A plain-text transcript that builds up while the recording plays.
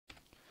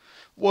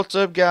What's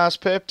up, guys?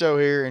 Pepto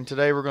here, and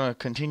today we're going to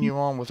continue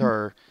on with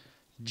our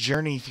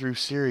journey through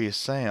Serious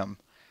Sam.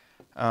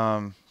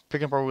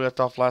 Picking up where we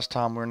left off last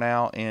time, we're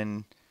now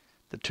in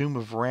the tomb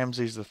of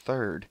Ramses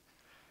III.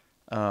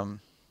 So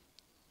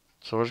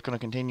we're just going to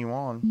continue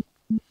on.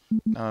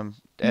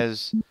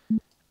 As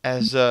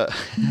as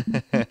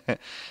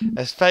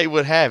fate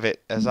would have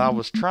it, as I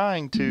was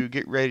trying to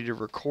get ready to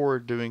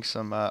record, doing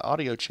some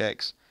audio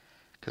checks,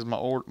 because my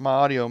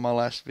audio in my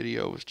last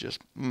video was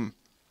just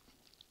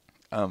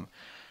I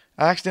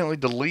accidentally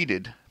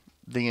deleted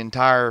the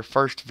entire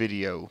first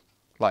video,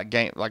 like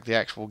the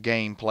actual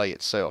gameplay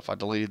itself. I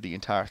deleted the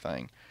entire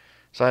thing,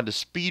 so I had to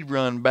speed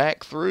run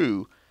back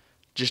through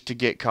just to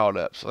get caught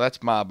up. So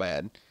that's my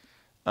bad.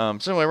 So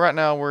anyway, right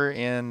now we're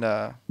in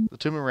the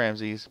Tomb of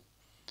Ramses,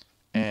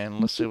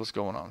 and let's see what's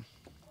going on.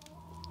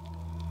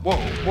 Whoa,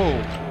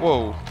 whoa,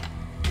 whoa,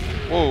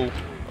 whoa.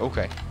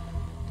 Okay,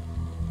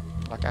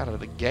 like out of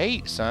the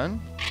gate,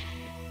 son.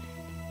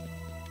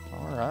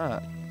 All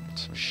right.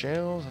 Some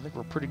shells. I think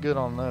we're pretty good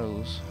on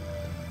those.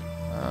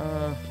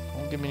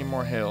 Won't give me any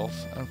more health.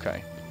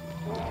 Okay.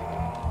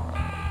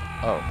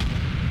 Oh.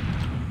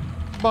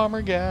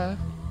 Bomber guy.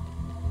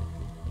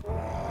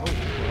 Oh,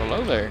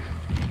 hello there.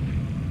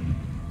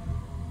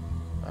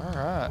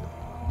 Alright.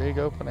 Big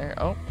open air.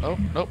 Oh,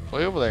 nope.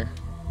 Way over there.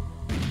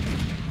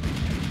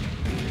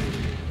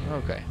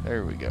 Okay,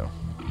 there we go.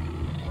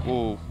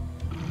 Whoa.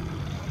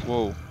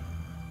 Whoa.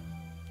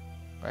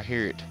 I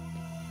hear it.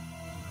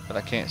 But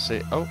I can't see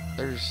it. Oh,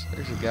 there's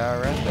a guy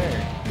right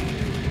there.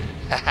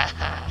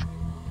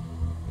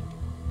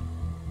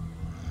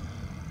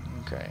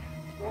 Okay.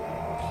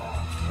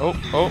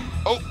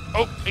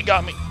 Oh, he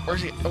got me.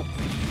 Where's he? Oh.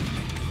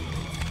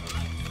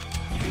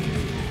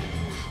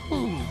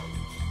 Ooh.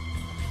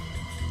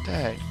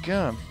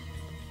 Dadgum.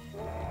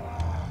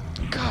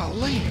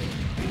 Golly.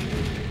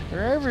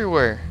 They're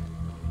everywhere.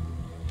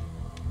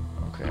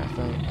 Okay, I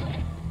think.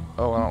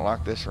 Oh, I don't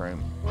like this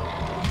room.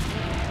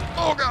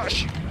 Oh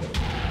gosh.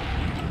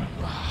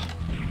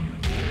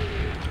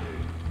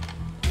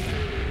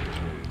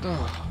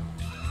 Oh.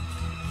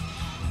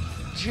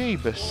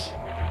 Jeebus.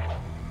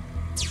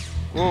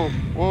 Whoa,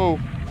 whoa.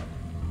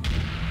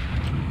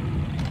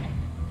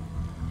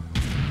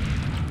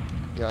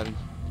 Got him.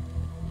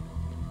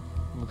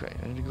 Okay,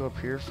 I need to go up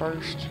here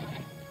first.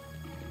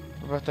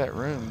 What about that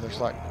room? There's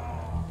like...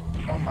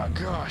 Oh my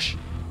gosh.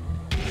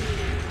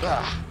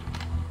 Ah.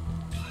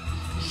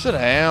 Sit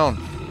down.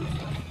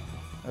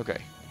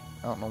 Okay.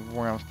 I don't know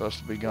where I'm supposed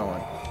to be going.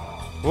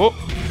 Whoop.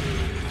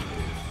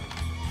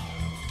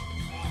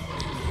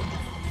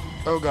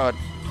 Oh god,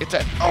 it's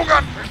that. Oh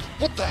god,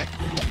 what the heck?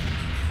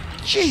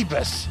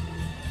 Jeebus!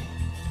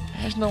 It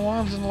has no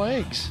arms and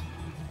legs.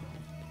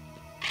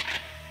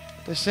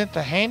 They sent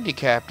the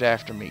handicapped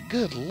after me.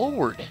 Good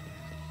lord.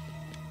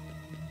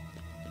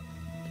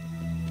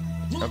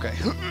 Okay.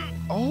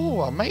 Oh,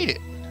 I made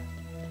it.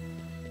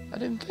 I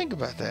didn't think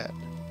about that.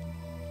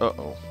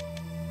 Uh-oh.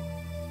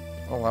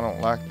 Oh, I don't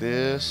like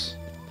this.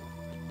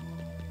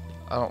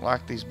 I don't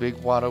like these big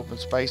wide open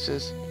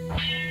spaces.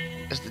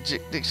 As the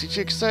Dixie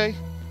Chicks say.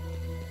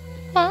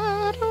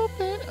 Wide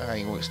open. I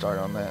ain't gonna start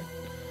on that.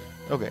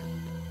 Okay.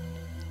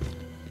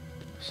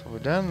 So we're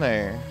done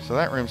there. So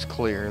that room's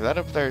clear. That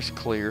up there's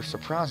clear,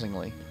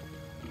 surprisingly.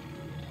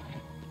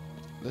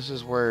 This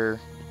is where...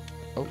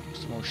 Oh,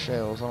 some more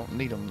shells. I don't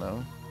need them,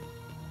 though.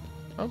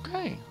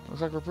 Okay.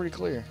 Looks like we're pretty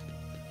clear.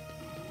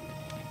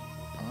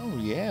 Oh,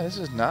 yeah. This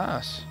is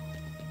nice.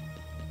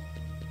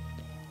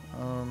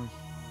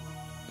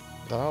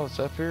 Is that all that's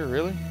up here?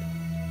 Really?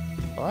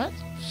 Well, that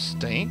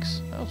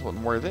stinks. That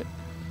wasn't worth it.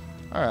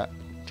 Alright.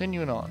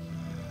 Continuing on.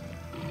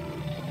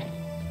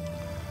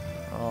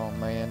 Oh,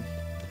 man.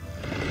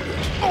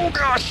 Oh,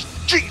 gosh!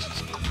 Jeez!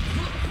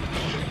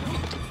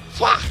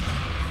 Fly!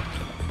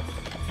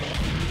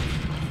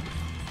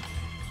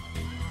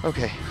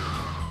 Okay.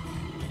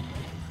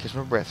 Catch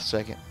my breath a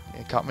second.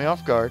 It caught me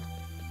off guard.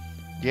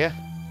 Yeah.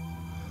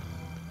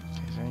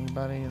 Is there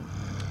anybody in...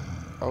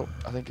 Oh,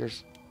 I think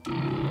there's...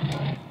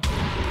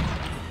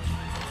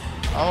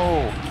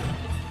 Oh!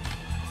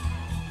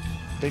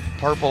 Big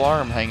purple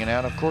arm hanging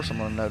out. Of course I'm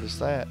going to notice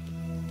that.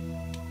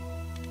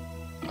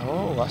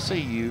 Oh, I see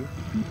you.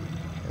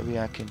 Maybe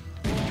I can...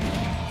 Oh,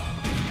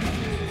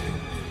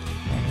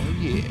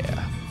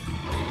 yeah.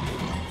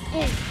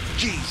 Oh,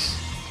 jeez.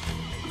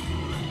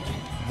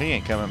 He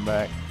ain't coming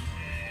back.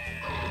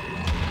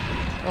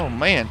 Oh,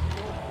 man.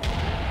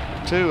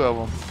 Two of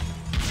them.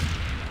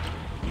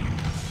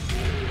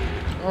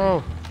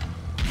 Oh.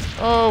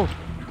 Oh.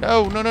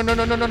 No.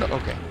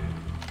 Okay.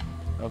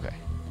 Okay.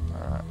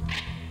 Alright.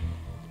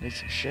 Need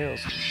some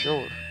shells for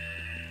sure.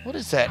 What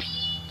is that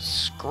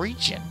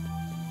screeching?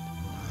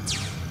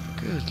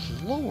 Good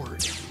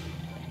lord.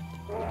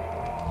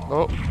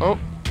 Oh.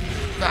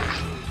 Ah.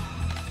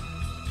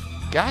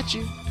 Got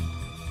you.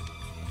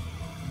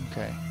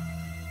 Okay.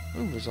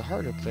 Ooh, there's a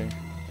heart up there.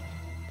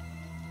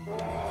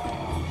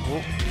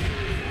 Oh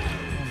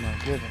my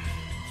goodness.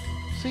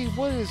 See,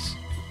 what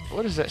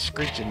is that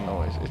screeching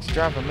noise? It's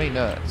driving me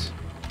nuts.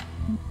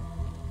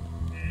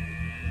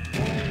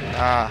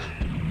 Ah.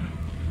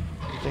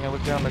 think I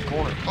look down the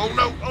corner. Oh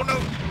no! Oh no!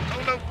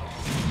 Oh no!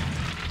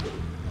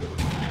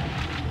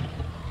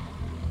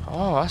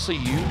 Oh, I see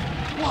you.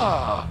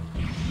 Wow!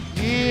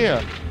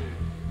 Yeah!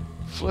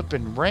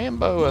 Flipping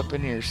Rambo up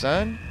in here,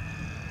 son.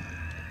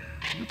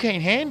 You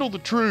can't handle the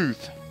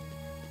truth.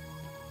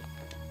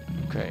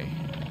 Okay.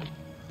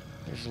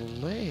 There's a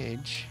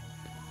ledge,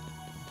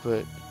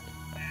 but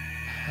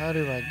how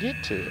do I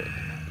get to it?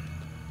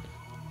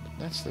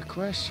 That's the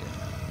question.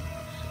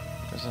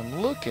 Because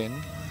I'm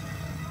looking.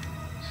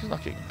 Seems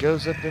like it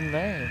goes up in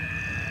there.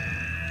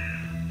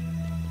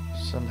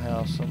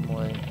 Somehow, some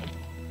way.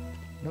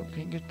 Nope,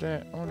 can't get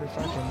that. I wonder if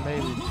I can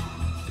maybe...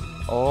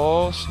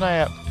 Oh,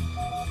 snap.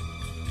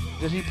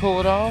 Did he pull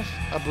it off?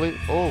 I believe...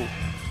 Oh.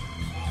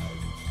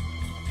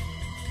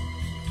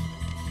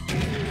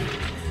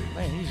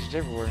 Man, he's just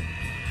everywhere.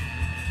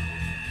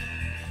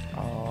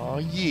 Oh,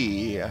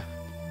 yeah.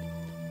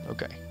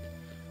 Okay.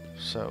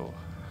 So,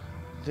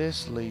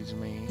 this leads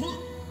me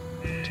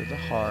to the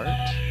heart.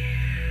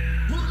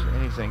 Is there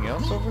anything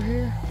else over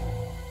here?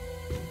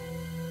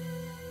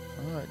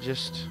 Oh, it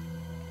just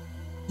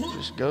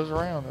goes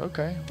around.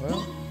 Okay,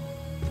 well,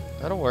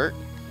 that'll work.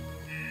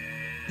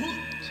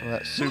 Some of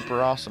that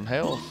super awesome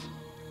health.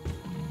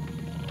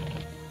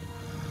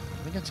 I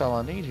think that's all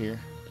I need here.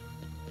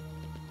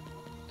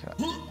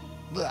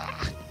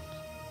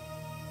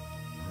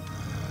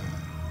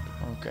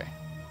 Okay.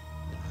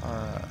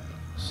 Alright.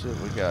 See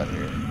what we got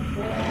here.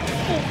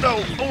 Oh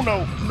no! Oh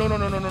no! No no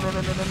no no no no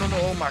no no no no!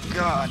 Oh my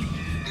god!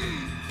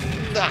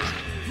 Ah.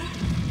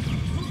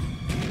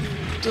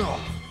 Oh.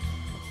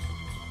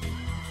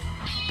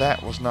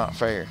 That was not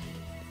fair.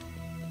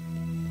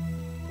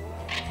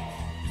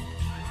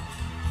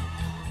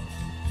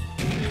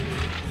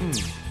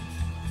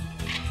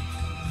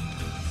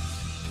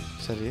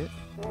 Is that it?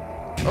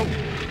 Oh!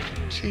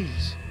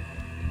 Jeez.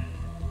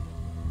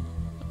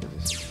 Look at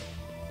this.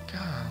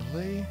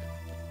 Golly.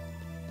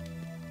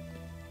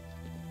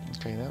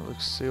 Okay, that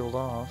looks sealed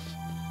off.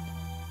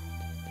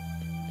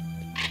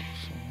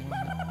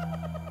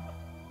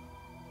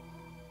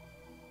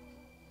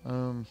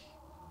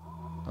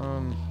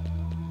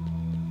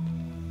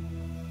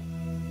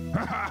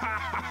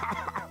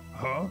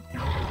 Huh?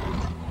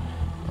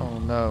 Oh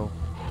no.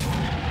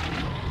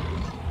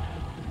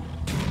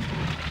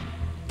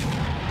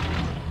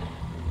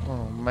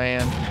 Oh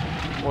man,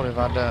 what have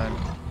I done?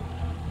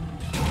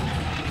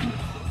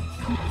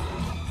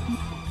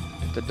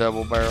 Get the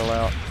double barrel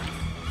out.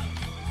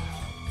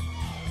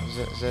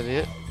 Is that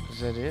it? Is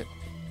that it?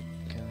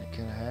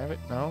 Can I have it?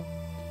 No?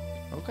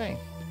 Okay.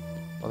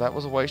 Well, that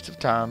was a waste of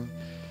time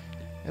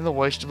and the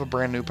waste of a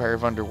brand new pair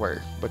of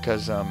underwear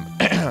because I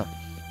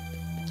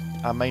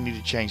may need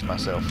to change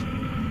myself.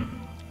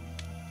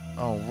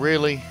 Oh,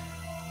 really?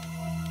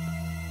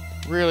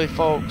 Really,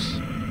 folks?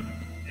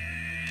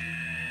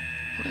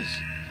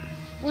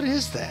 What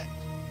is that?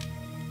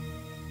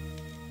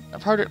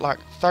 I've heard it like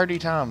 30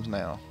 times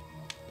now.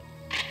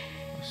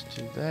 Let's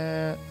do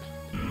that.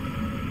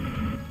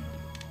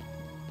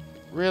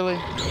 Really?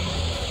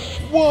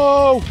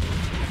 Whoa!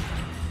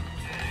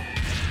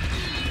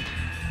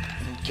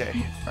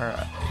 Okay,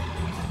 alright.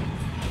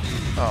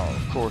 Oh,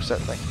 of course, that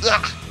thing.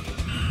 Ah!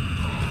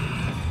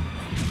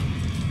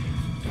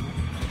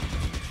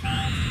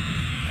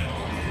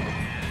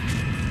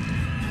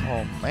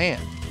 Oh, man.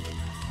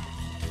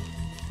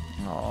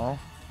 Oh,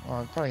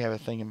 well, I probably have a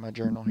thing in my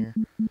journal here.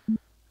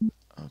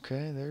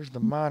 Okay, there's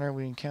the miner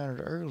we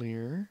encountered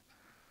earlier.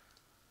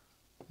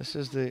 This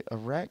is the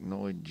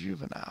arachnoid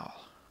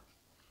juvenile.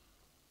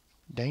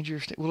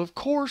 Dangerous. Well, of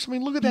course. I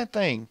mean, look at that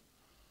thing.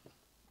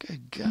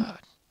 Good God.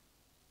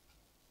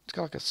 It's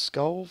got like a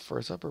skull for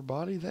its upper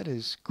body. That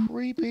is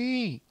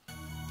creepy.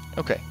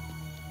 Okay.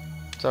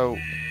 So,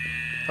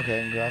 okay,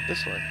 I can go out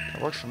this way.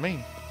 That works for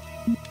me.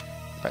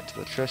 Back to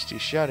the trusty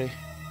shotty.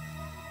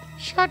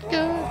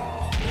 Shotgun.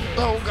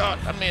 Oh, God.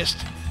 I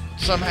missed.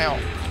 Somehow.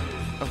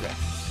 Okay.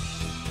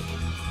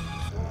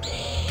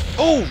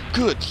 Oh,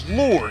 good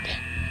Lord.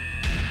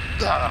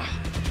 Ah.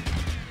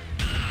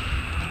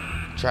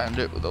 Try and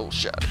do it with old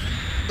shot.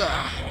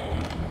 Ah.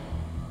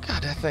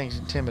 God, that thing's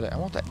intimidating. I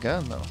want that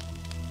gun, though.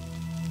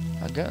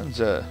 That gun's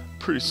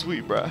pretty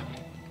sweet, bruh.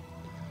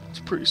 It's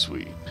pretty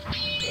sweet.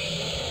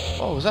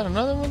 Oh, is that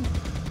another one?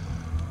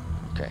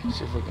 Okay,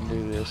 see if we can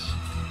do this.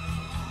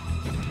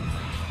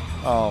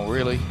 Oh,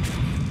 really?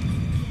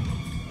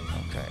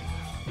 Okay.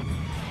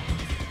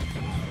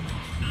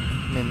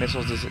 How many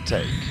missiles does it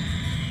take?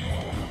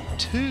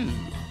 2.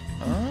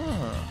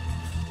 Ah.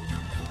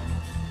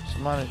 So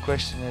my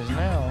question is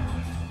now.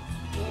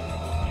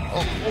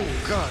 Oh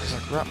God, it's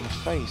like right in my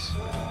face.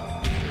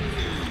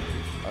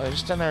 Oh,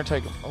 just stand there and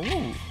take them.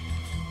 Oh,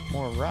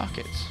 more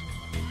rockets.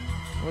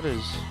 What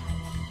is...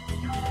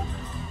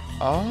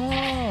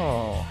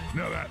 Oh.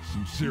 Now that's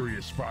some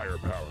serious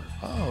firepower.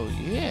 Oh,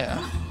 yeah.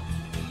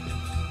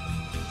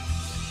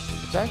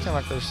 It's acting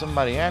like there's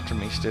somebody after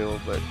me still,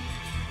 but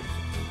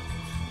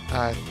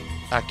I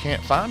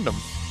can't find them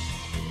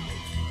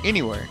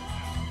anywhere.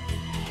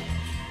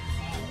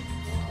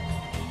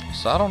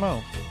 So I don't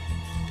know.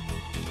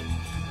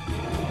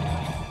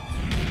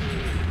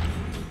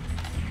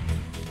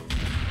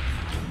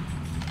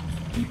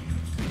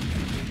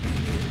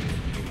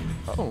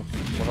 Oh,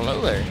 well,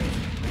 hello there.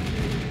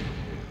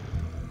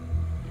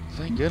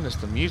 Thank goodness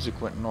the music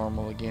went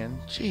normal again.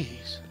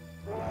 Jeez.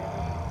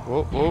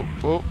 Whoa, whoa,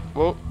 whoa,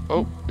 whoa,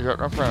 oh, you're right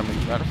in front of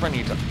me. Right in front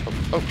of you.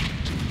 Oh, oh.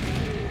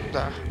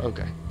 Ah,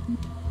 okay.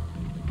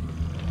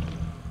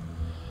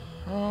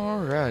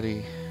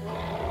 Alrighty.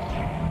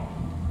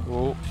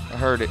 Whoa, I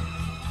heard it.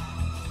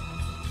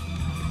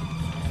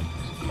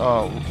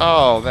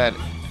 Oh, that.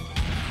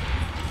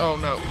 Oh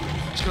no.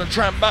 It's gonna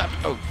try and bite me.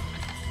 Oh.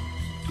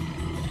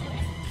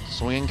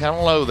 Swinging kind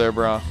of low there,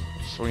 bro.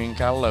 Swinging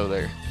kind of low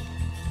there.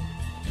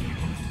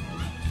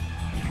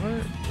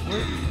 Where?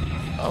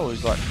 Oh,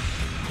 he's like.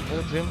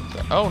 That's him.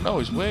 Oh no,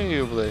 he's way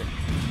over there.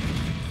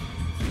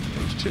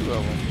 There's two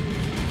of them.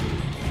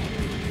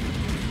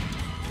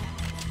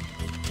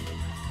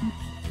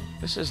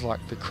 This is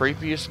like the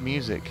creepiest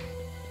music.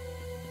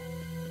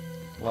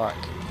 Like,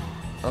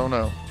 oh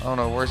no,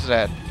 where's it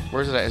at?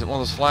 Where's it at? Is it one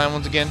of those flying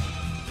ones again?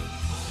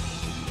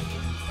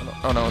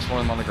 Oh no, it's one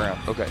of them on the ground.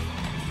 Okay.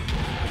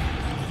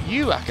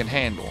 You I can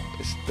handle.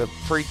 It's the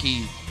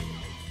freaky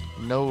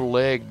no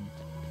leg.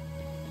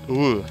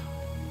 Ugh.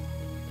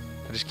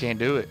 I just can't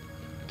do it.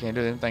 Can't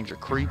do it. Them things are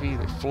creepy.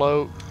 They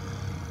float.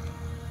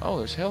 Oh,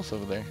 there's health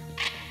over there.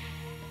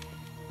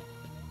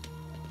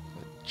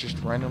 It just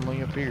randomly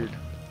appeared.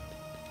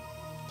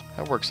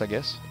 That works, I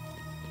guess.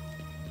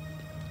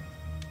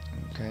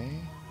 Okay.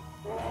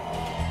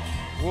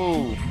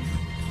 Whoa.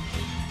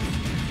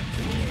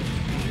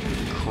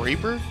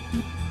 Creeper?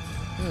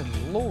 Good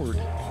lord.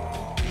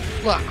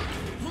 Look.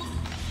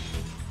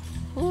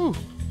 Woo.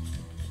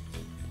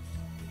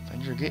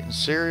 Things are getting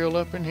serial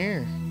up in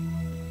here.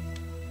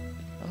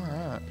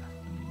 Alright.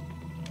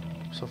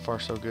 So far,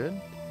 so good.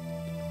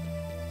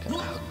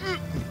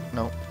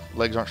 No,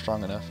 legs aren't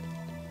strong enough.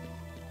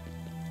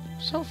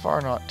 So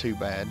far, not too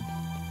bad.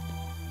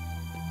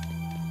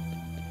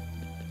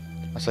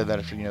 I say that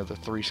after, you know, the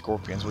 3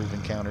 scorpions we've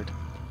encountered.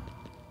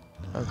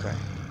 Okay.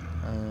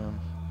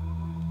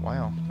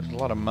 Wow. There's a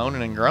lot of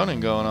moaning and groaning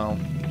going on.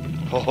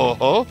 Ho ho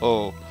ho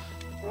ho.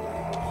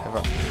 Have I...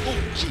 Oh,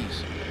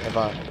 jeez. Have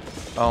I...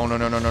 Oh, no.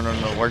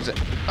 Where's it?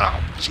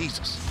 Oh,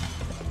 Jesus.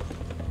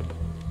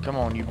 Come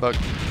on, you bug.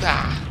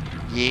 Ah,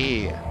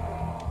 yeah.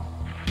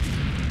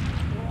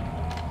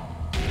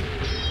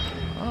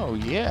 Oh,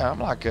 yeah. I'm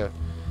like a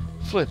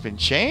flipping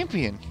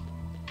champion.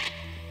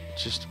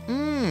 Just,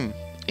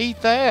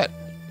 eat that.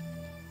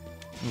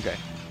 Okay.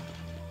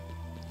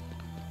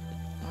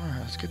 Alright,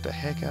 let's get the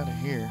heck out of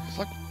here. It's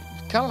like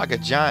kind of like a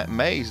giant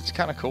maze. It's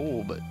kind of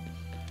cool, but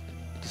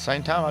at the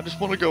same time, I just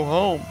want to go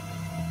home.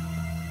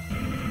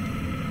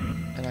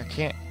 And I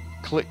can't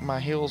click my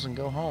heels and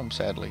go home,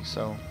 sadly,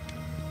 so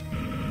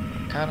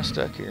I'm kind of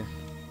stuck here.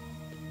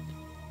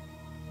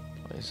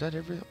 Wait, is that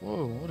everything?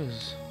 Whoa, what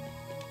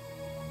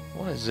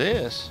is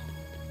this?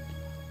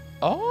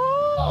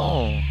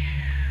 Oh!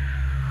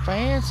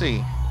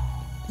 Fancy!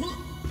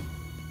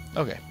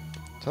 Okay.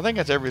 So I think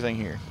that's everything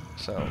here.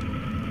 So.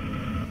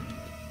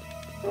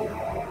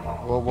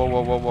 Whoa.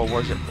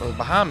 Where's it? Oh,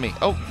 behind me.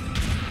 Oh.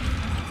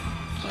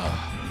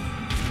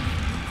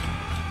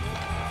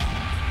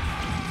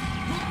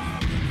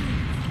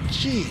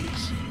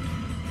 Jeez.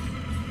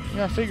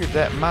 Yeah, I figured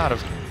that might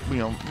have, you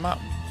know,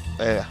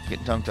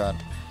 getting tongue-tied.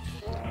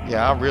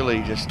 Yeah, I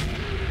really just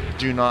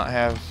do not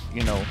have,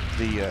 you know,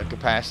 the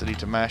capacity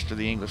to master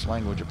the English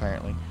language,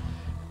 apparently.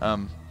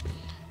 But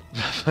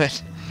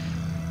let's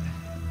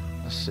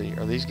see.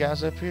 Are these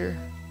guys up here?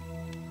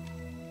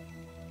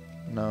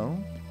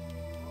 No.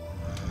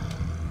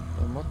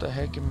 What the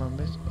heck am I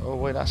missing? Oh,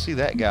 wait. I see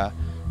that guy.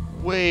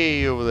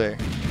 Way over there.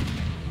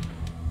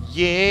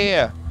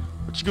 Yeah.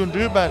 What you gonna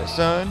do about it,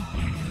 son?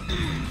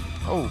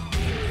 Oh,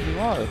 you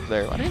are up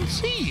there. I didn't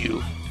see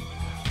you.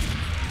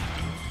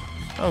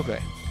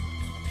 Okay.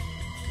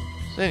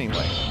 So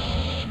anyway.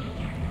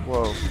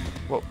 Whoa.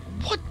 What?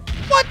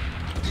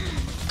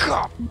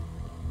 God.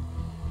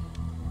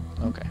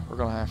 Okay, we're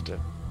gonna have to.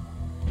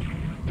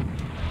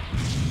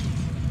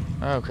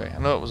 Okay, I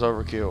know it was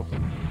overkill,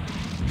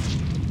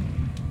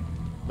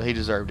 but he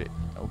deserved it.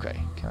 Okay,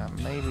 can I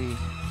maybe?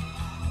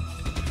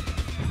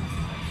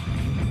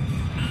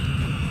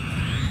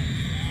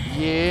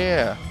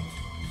 Yeah.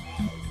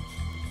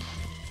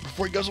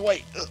 Before he goes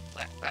away.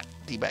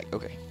 D-back.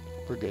 Okay,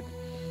 we're good.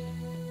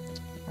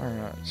 All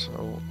right,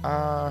 so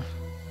I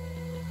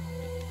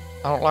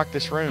don't like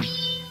this room.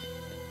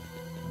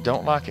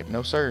 Don't like it,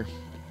 no sir.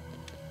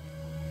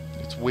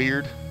 It's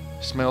weird.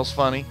 Smells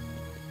funny.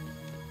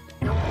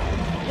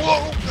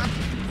 Whoa!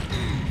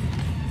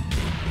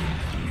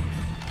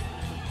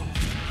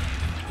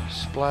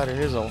 Splatter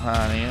his old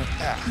hind end.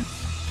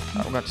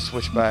 I'm going to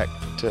switch back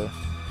to.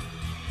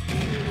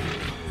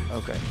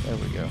 Okay, there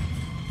we go.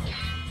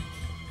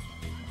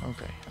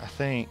 Okay, I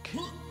think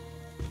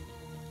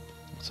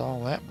it's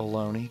all that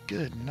baloney.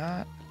 Good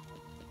night.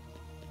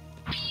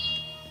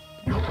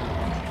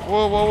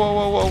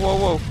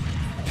 Whoa.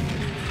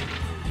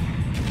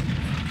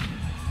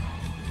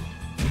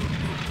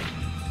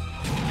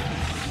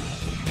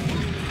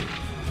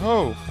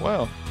 Oh,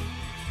 well.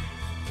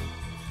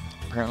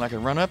 Apparently I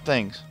can run up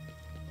things.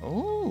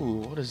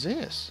 Ooh, what is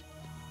this?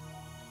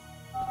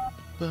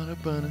 Bunna,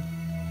 bunna,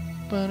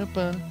 bunna,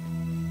 bunna.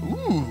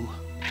 Ooh,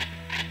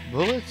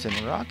 bullets and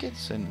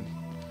rockets and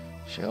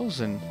shells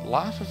and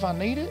life if I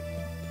need it.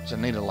 I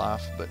need a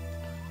life, but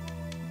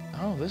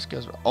oh, this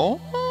goes.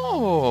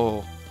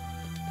 Oh,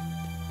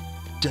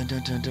 dun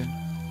dun dun dun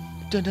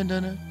dun dun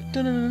dun dun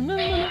dun dun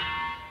dun.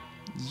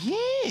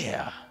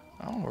 Yeah.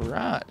 All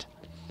right.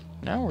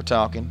 Now we're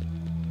talking.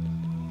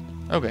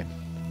 Okay,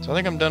 so I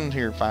think I'm done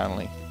here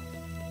finally.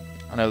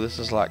 I know this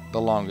is like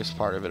the longest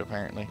part of it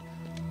apparently.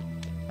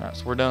 Alright,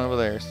 so we're done over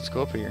there. So let's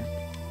go up here.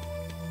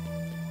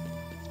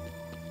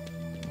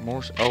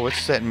 More. Oh, it's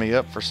setting me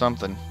up for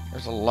something.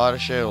 There's a lot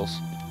of shells.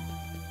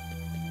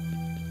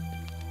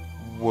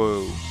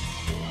 Whoa.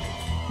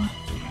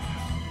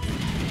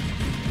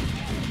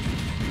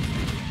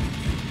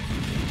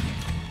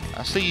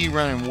 I see you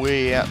running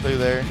way out through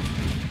there.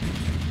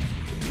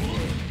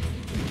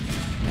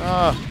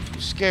 Oh,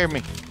 you scared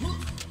me.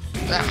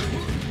 Ah.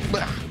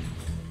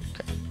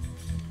 Okay.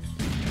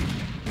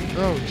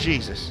 Oh,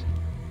 Jesus.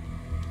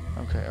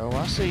 Okay, oh,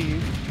 I see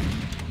you.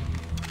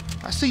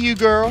 I see you,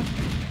 girl.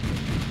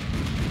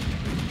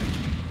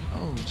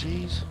 Oh,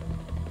 jeez.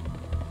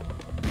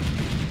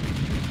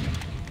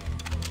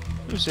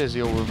 Who says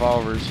the old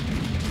revolvers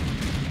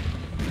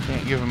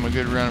can't give them a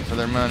good run for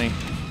their money?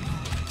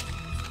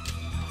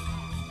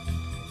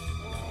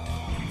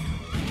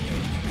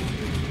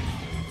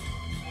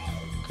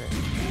 Okay.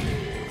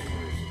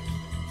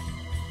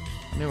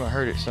 I knew I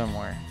heard it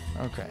somewhere.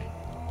 Okay.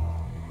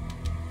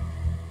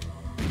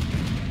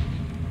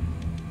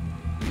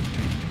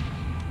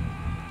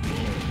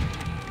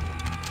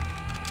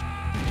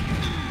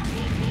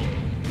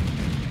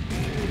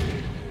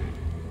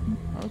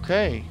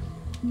 Okay.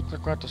 Looks like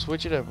we're going to have to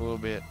switch it up a little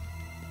bit.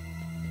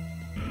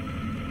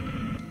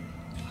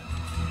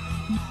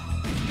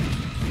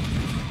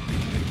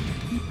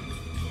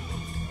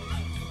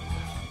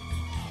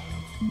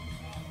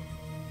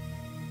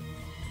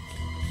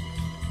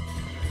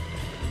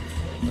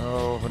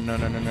 Oh, no,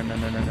 no, no, no, no,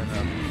 no, no, no,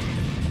 no.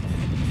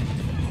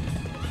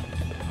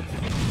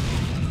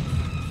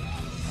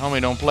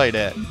 Homie, don't play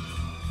that.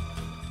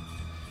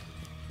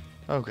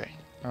 Okay.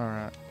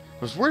 Alright.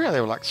 It was weird how they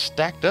were like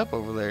stacked up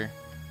over there.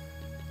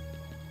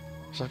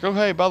 It's like, oh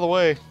hey, by the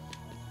way,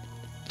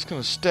 it's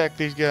gonna stack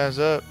these guys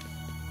up.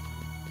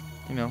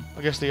 You know,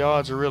 I guess the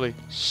odds are really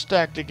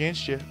stacked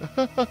against you.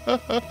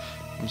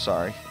 I'm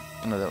sorry.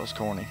 I know that was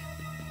corny.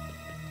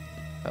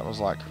 That was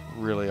like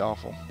really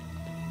awful.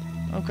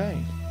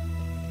 Okay.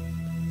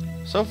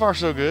 So far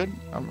so good.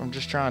 I'm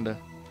just trying to,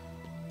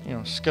 you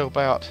know, scope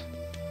out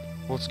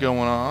what's going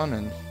on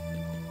and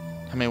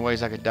how many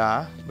ways I could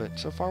die. But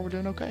so far we're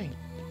doing okay.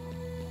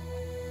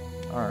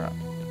 Alright.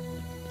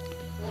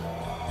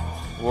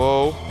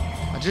 Whoa.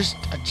 I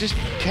just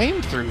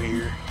came through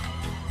here.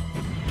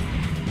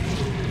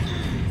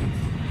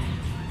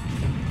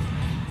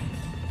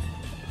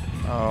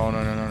 Oh,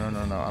 no, no, no, no,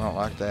 no, no. I don't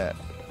like that.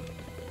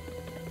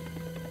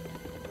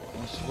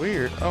 That's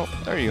weird. Oh,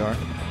 there you are.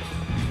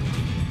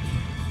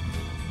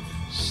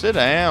 Sit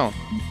down.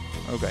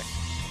 Okay.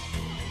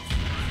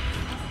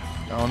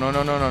 Oh, no,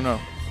 no, no, no, no.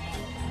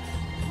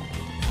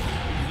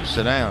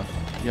 Sit down,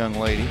 young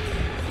lady.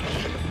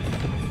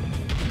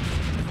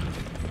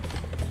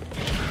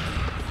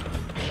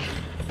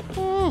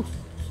 Woo.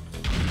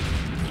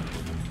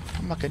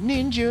 I'm like a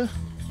ninja.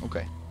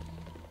 Okay.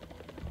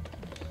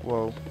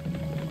 Whoa.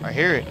 I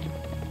hear it.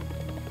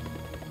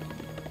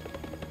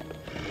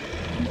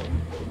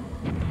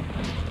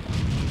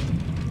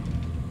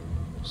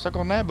 Suck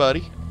on that,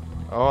 buddy.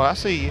 Oh, I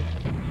see you.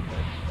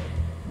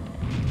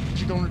 What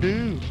you gonna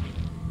do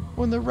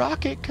when the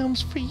rocket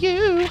comes for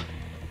you?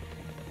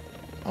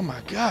 Oh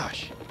my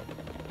gosh.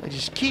 They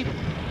just keep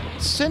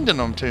sending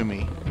them to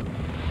me.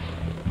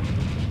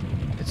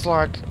 It's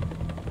like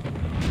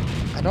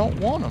I don't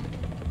want them.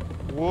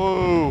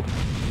 Whoa.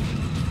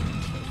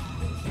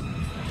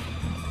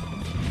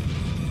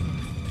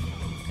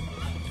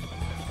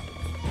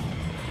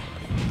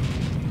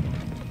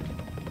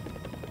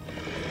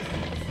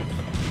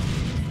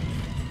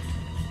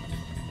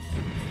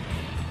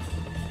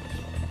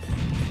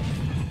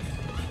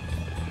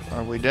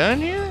 Are we done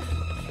here?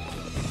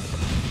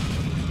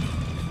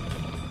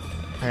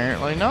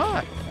 Apparently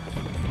not.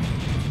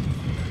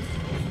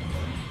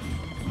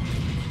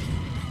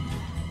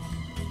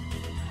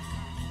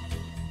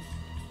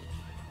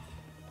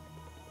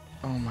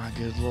 Oh my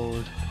good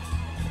Lord.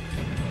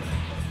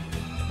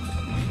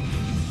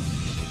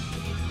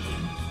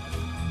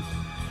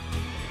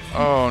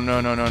 Oh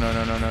no no no no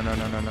no no no no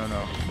no no no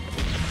no.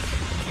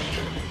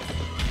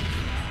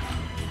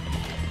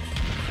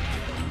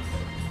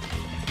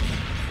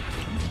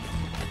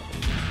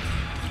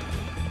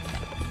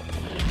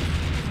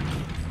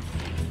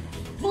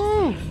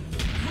 Woo!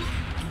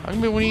 I can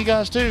be one of you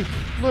guys too.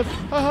 Look.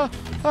 Ha ha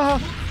ha ha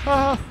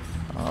ha.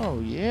 Oh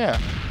yeah.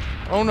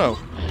 Oh no.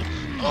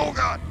 Oh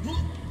God.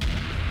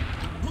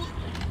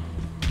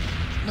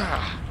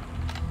 Ah.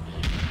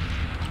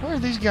 Where are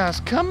these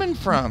guys coming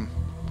from?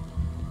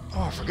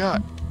 Oh, I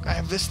forgot. I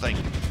have this thing.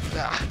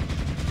 Ah.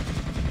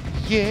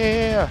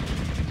 Yeah.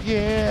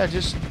 Yeah.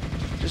 Just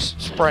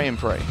spray and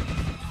pray.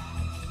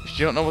 If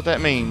you don't know what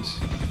that means,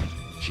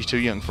 she's too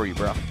young for you,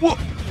 bro. Whoa.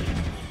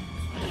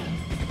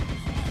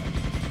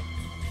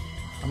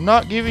 I'm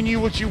not giving you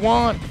what you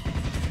want.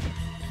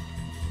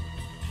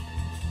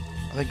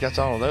 I think that's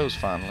all of those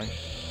finally.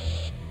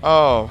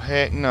 Oh,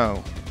 heck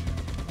no.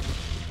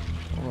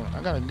 Hold on,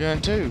 I got a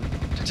gun too.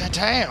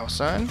 Ta-ta-tow,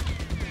 son.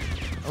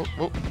 Oh,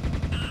 oh.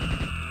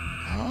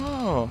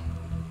 Oh.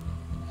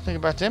 Think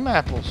about them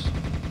apples.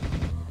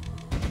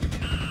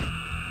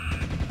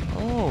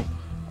 Oh.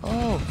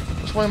 Oh.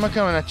 Which way am I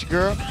coming at you,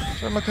 girl?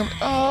 Which way am I coming?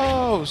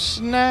 Oh,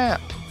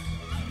 snap.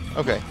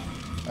 Okay.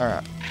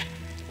 Alright.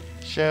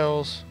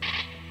 Shells.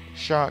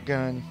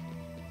 Shotgun.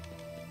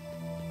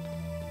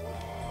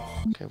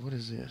 Okay, what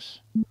is this?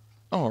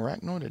 Oh,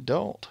 arachnoid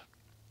adult.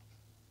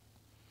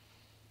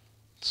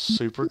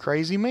 Super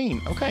crazy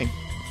mean. Okay.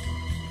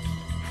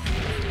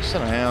 Sit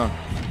down.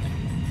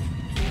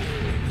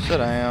 Sit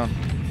down.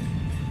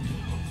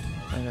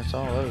 I think that's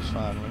all those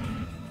finally.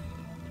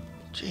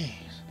 Jeez.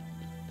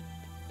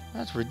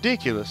 That's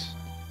ridiculous.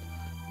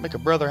 Make a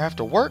brother have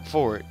to work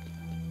for it.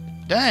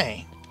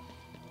 Dang.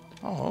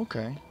 Oh,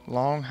 okay.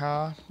 Long,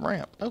 high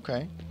ramp.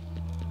 Okay.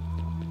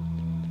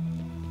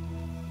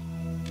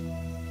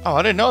 Oh,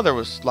 I didn't know there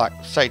was, like,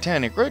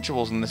 satanic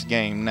rituals in this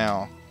game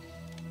now.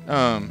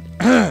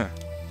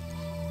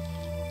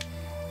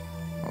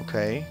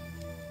 Okay.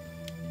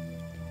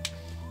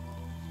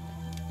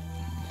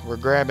 We're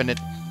grabbing it.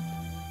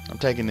 I'm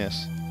taking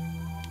this.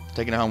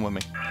 Taking it home with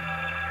me.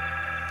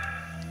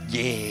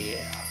 Yeah.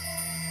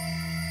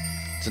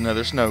 It's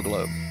another snow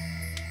globe.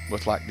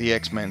 With, like, the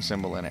X-Men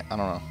symbol in it. I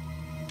don't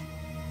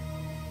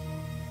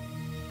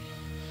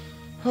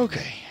know.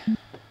 Okay.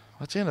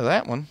 That's the end of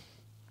that one.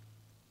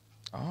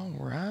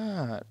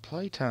 Alright,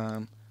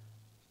 playtime.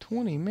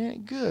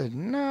 20-minute, good.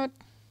 Not.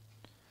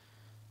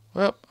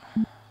 Well,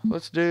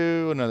 let's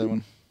do another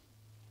one.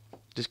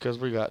 Just because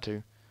we got to.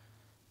 You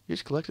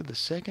just collected the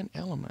second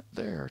element.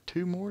 There are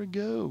 2 more to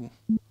go.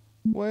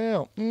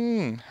 Well,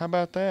 how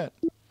about that?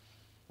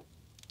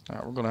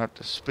 Alright, we're going to have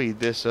to speed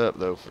this up,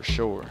 though, for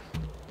sure.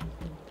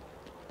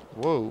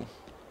 Whoa.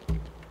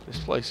 This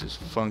place is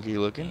funky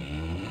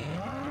looking.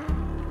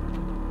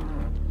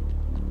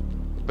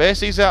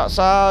 Bessie's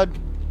outside.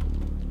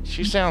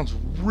 She sounds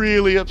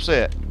really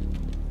upset.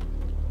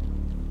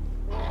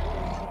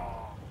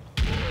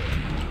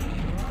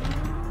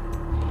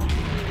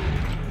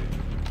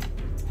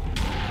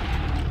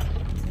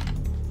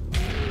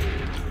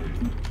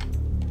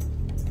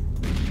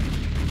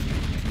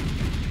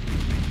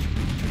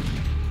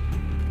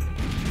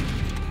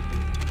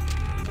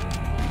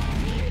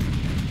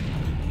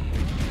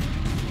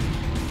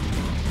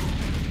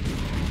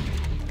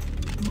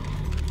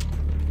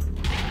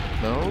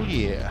 Oh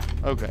yeah.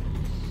 Okay.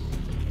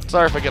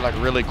 Sorry if I get like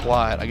really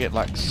quiet. I get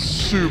like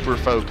super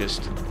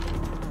focused.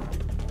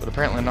 But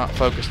apparently not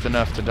focused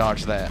enough to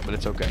dodge that, but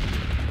it's okay.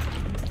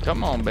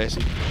 Come on,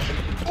 Bessie.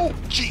 Oh,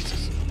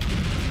 Jesus.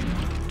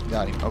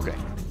 Got him. Okay.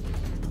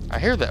 I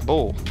hear that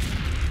bull.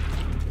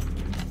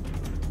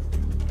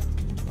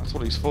 That's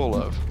what he's full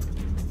of.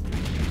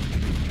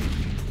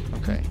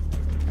 Okay.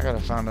 I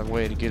gotta find a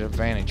way to get a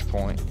vantage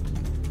point.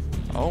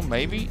 Oh,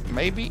 maybe.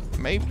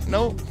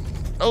 Nope.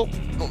 Nope.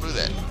 Don't do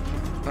that.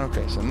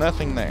 Okay, so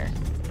nothing there.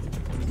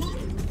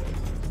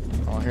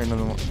 Oh, I hear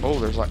another one. Oh,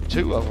 there's like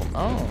 2 of them.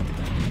 Oh.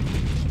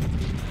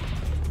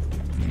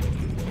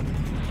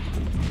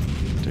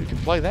 So you can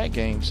play that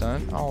game,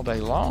 son, all day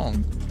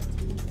long.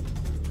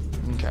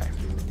 Okay.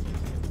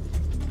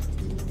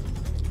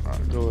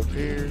 Alright, go up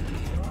here.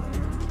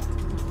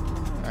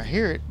 I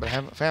hear it, but I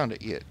haven't found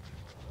it yet.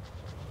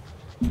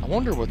 I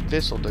wonder what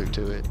this will do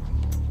to it.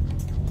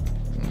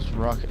 This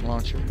rocket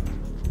launcher.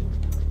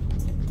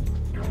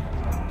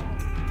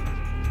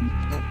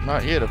 Nope,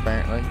 not yet,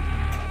 apparently.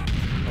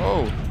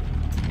 Oh.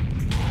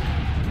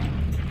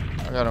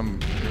 I got them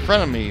in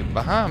front of me,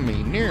 behind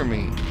me, near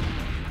me.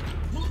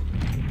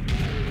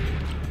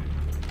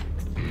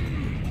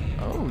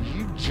 Oh,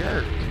 you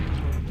jerk.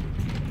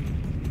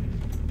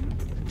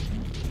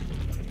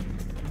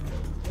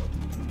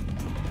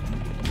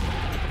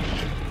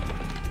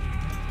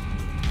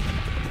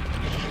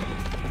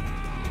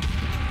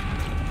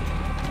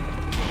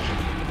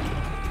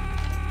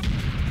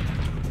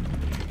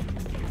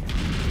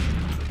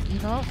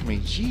 Get off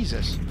me,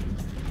 Jesus.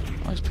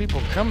 Where's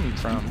people coming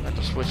from? I have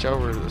to switch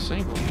over to the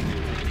single.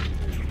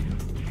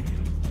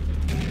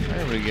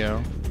 There we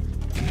go.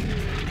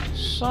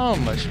 So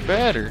much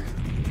better.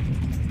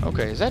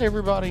 Okay, is that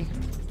everybody?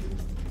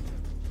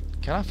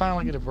 Can I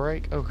finally get a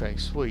break? Okay,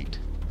 sweet.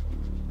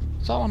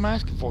 That's all I'm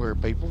asking for here,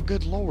 people.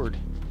 Good Lord.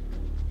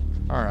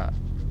 Alright.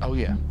 Oh,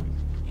 yeah.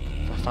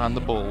 If I find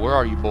the bull. Where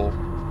are you, bull?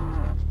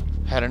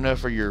 Had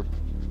enough of your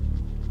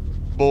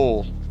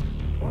bull.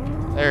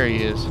 There he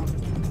is.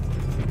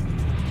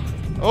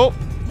 Oh!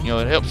 You know,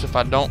 it helps if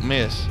I don't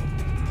miss.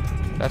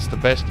 That's the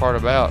best part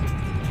about it.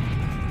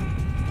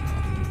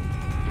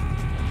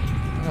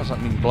 That's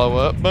something you can blow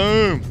up.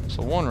 Boom!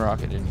 So 1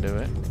 rocket didn't do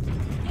it.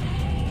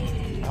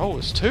 Oh,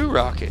 it's 2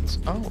 rockets.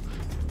 Oh.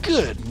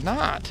 Good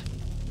night.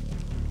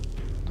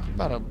 Talk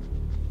about a...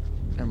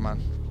 Never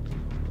mind.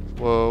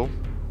 Whoa.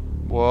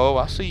 Whoa,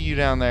 I see you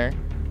down there.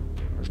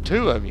 There's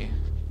two of you.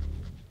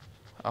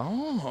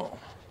 Oh.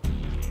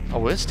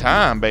 Oh, it's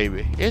time,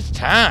 baby. It's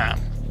time.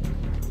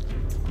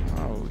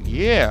 Oh,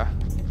 yeah.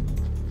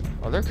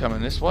 Oh, they're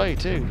coming this way,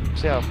 too.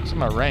 See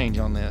my range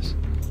on this.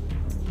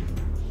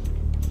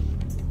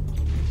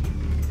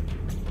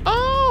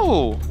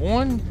 Oh!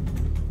 One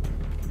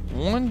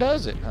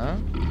does it, huh?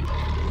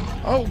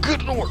 Oh,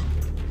 good lord.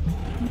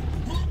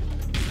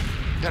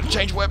 Gotta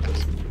change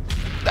weapons.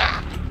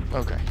 Ah!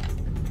 Okay.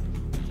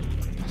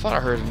 I thought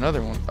I heard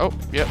another one. Oh,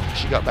 yep,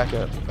 she got back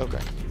up.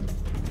 Okay.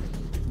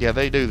 Yeah,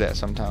 they do that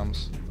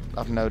sometimes.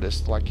 I've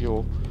noticed. Like,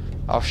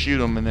 I'll shoot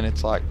them and then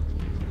it's like,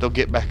 they'll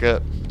get back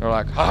up. They're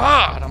like,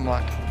 ha-ha! And I'm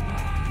like,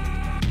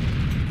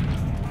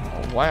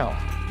 oh, wow.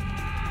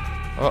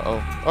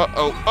 Uh-oh.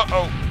 Uh-oh.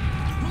 Uh-oh.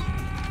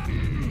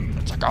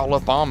 It's like all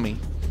up on me.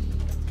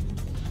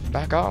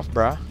 Back off,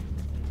 bruh.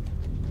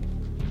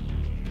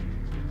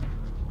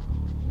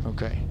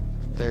 Okay.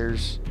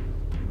 There's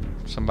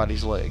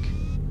somebody's leg.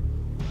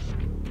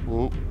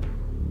 Whoop.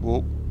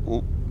 Whoop.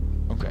 Whoop.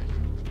 Okay.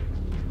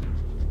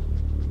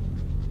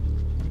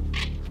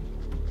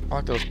 I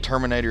like those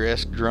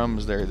Terminator-esque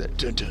drums there that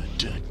dun dun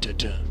dun dun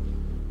dun.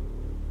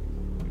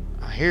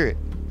 I hear it.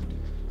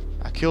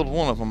 I killed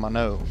one of them, I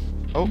know.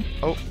 Oh,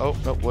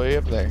 way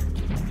up there.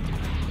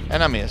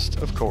 And I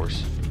missed, of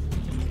course.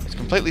 It's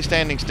completely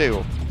standing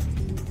still.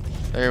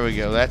 There we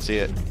go, that's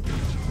it.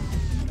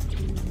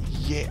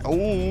 Yeah,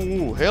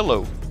 oh,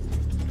 hello.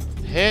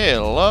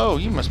 Hello,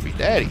 you must be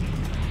daddy.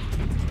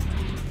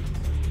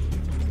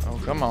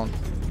 Oh, come on.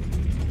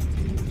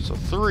 So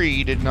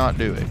 3 did not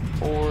do it.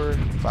 4,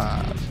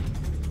 5.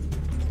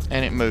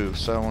 And it moves,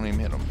 so I won't even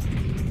hit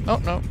him. Oh,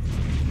 no.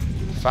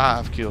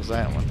 5 kills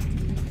that one.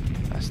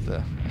 That's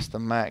the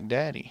Mac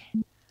Daddy.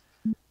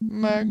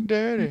 Mac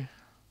Daddy.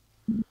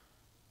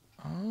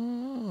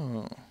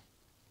 Oh.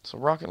 So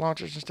rocket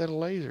launchers instead of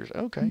lasers.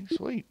 Okay,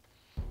 sweet.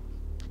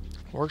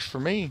 Works for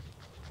me.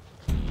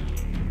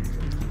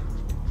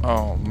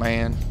 Oh,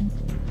 man.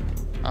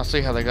 I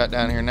see how they got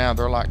down here now.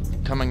 They're like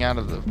coming out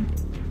of the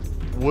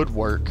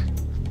woodwork.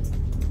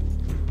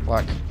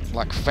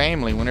 Like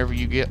family, whenever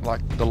you get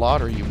like the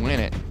lottery, you win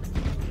it.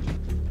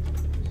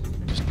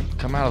 Just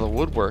come out of the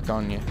woodwork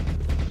on you.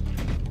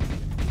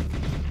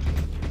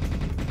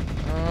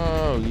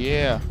 Oh,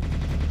 yeah.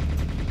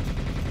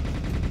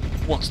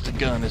 Once the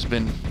gun has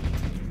been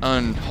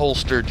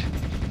unholstered,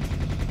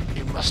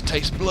 it must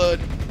taste blood.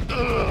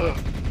 Ugh.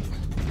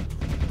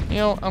 You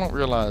know, I don't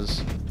realize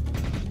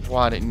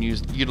why I didn't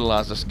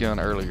utilize this gun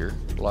earlier.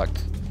 Like,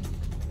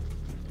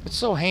 it's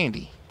so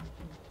handy.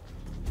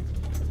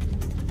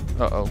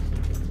 Uh-oh.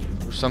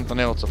 There's something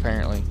else,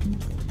 apparently.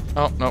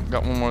 Oh, nope,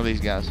 got one more of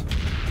these guys.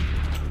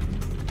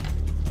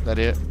 That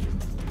it?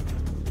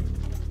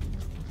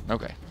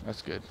 Okay,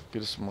 that's good.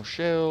 Get us some more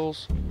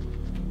shells.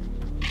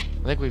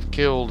 I think we've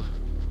killed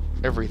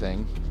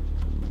everything.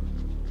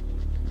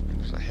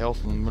 There's a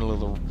health in the middle of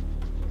the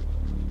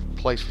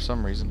place for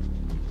some reason.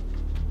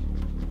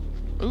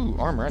 Ooh,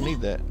 armor, I need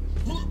that.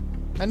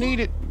 I need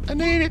it! I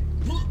need it!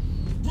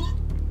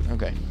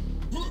 Okay.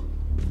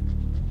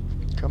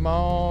 Come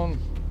on.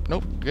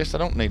 Nope, guess I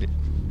don't need it.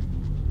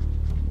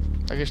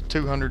 I guess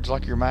 200's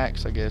like your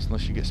max, I guess,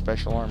 unless you get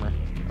special armor.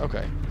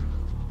 Okay.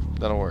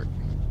 That'll work.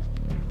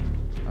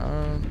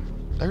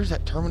 There's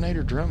that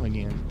Terminator drum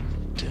again.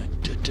 Dun,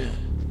 dun, dun.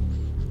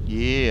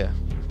 Yeah.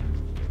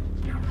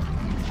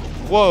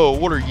 Whoa,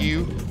 what are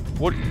you?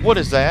 What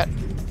is that?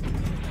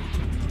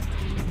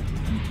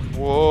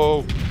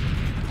 Whoa.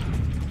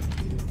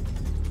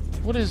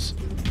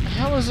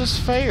 How is this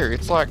fair?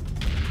 It's like,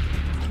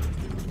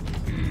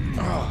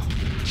 oh,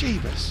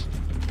 Jeebus.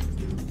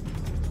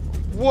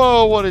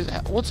 Whoa,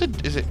 what's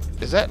it,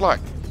 is that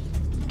like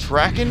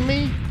tracking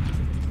me?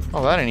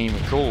 Oh, that ain't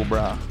even cool,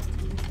 brah.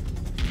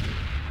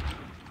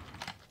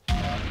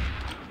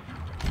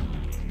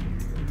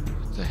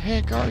 What the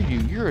heck are you?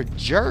 You're a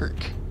jerk.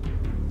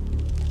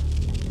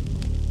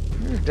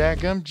 You're a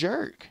daggum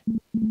jerk.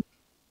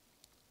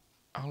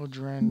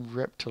 Holodron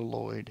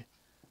reptiloid.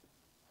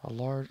 A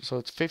large, so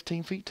it's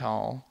 15 feet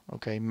tall.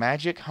 Okay,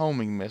 magic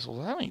homing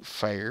missiles. That ain't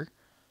fair.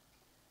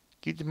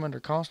 Keep them under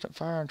constant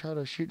fire and try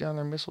to shoot down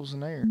their missiles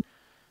in the air.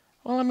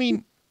 Well, I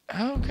mean,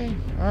 okay.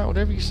 Alright,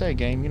 whatever you say,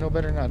 game. You know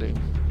better than I do.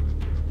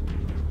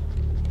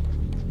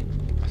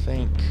 I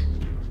think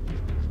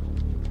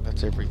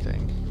that's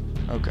everything.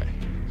 Okay.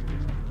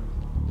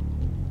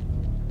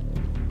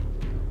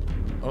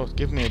 Oh, it's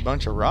giving me a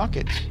bunch of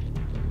rockets.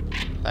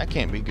 That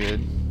can't be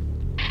good.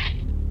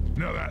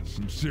 Now that's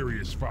some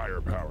serious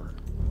firepower.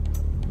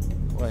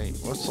 Wait,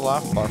 what's the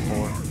life bar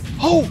for?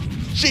 Oh,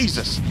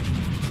 Jesus!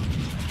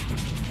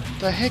 What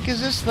the heck is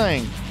this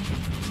thing?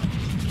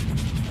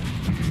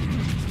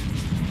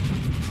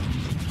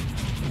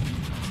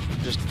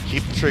 Just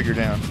keep the trigger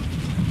down.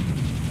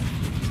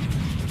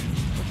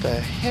 What the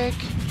heck?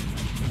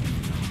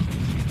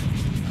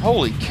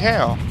 Holy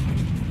cow.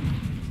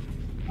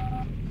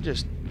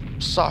 Just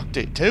socked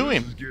it to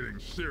him. This is getting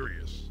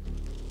serious.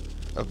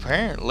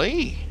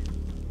 Apparently.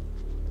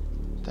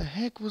 The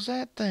heck was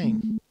that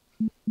thing?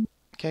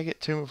 Okay, I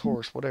get Tomb of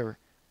Horse, whatever.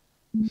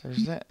 So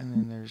there's that, and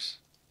then there's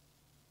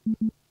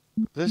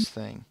this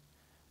thing.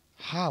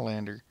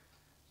 Highlander.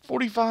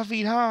 45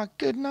 feet high.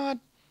 Good night.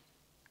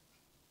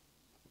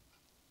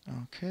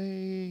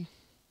 Okay.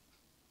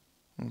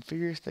 And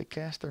furious, they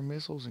cast their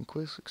missiles and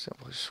quick success.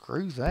 Well,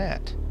 screw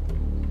that.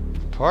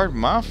 Pardon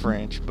my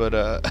French, but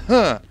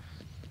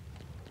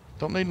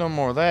don't need no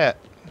more of that.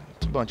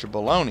 It's a bunch of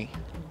baloney.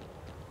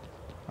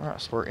 Alright,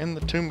 so we're in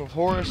the Tomb of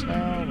Horus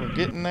now. We're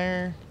getting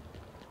there.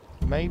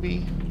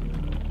 Maybe.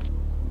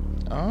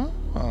 Oh,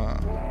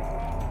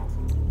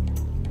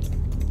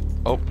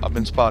 I've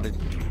been spotted.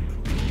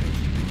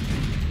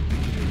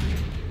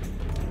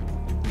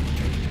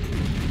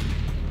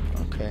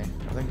 Okay,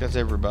 I think that's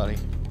everybody.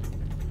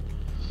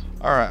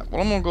 Alright,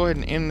 well I'm going to go ahead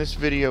and end this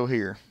video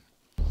here.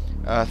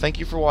 Thank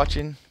you for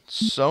watching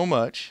so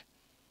much.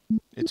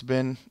 It's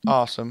been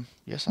awesome.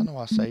 Yes, I know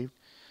I saved.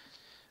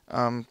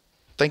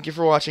 Thank you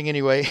for watching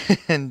anyway.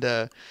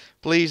 And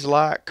please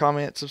like,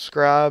 comment,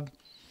 subscribe,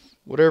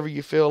 whatever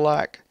you feel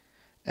like.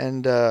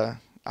 And I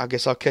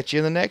guess I'll catch you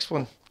in the next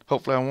one.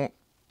 Hopefully I won't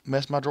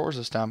mess my drawers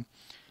this time.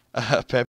 Pepto.